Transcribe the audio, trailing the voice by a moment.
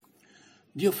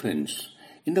Dear friends,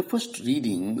 in the first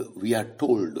reading, we are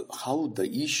told how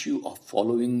the issue of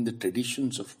following the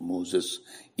traditions of Moses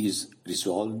is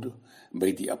resolved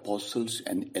by the apostles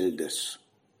and elders.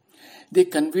 They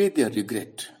convey their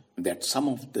regret that some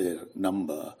of their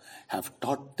number have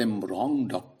taught them wrong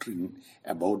doctrine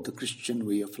about the Christian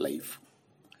way of life.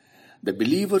 The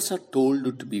believers are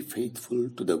told to be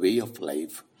faithful to the way of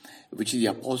life which the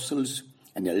apostles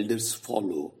and elders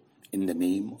follow in the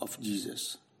name of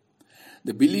Jesus.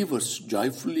 The believers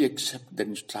joyfully accept the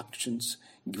instructions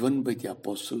given by the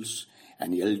apostles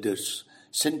and elders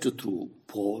sent through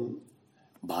Paul,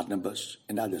 Barnabas,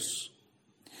 and others.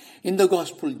 In the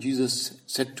gospel, Jesus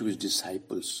said to his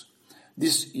disciples,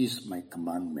 "This is my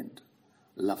commandment,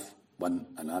 love one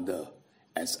another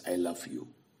as I love you."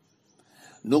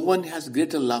 No one has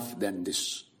greater love than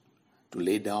this, to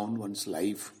lay down one's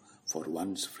life for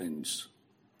one's friends.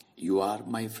 You are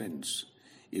my friends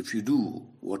if you do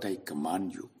what I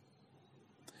command you.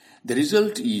 The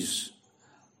result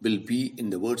will be in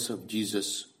the words of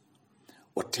Jesus,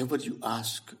 "Whatever you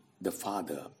ask the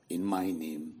Father in my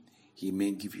name, he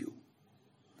may give you."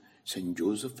 Saint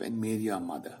Joseph and Mary, our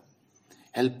mother,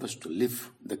 help us to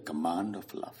live the command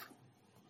of love.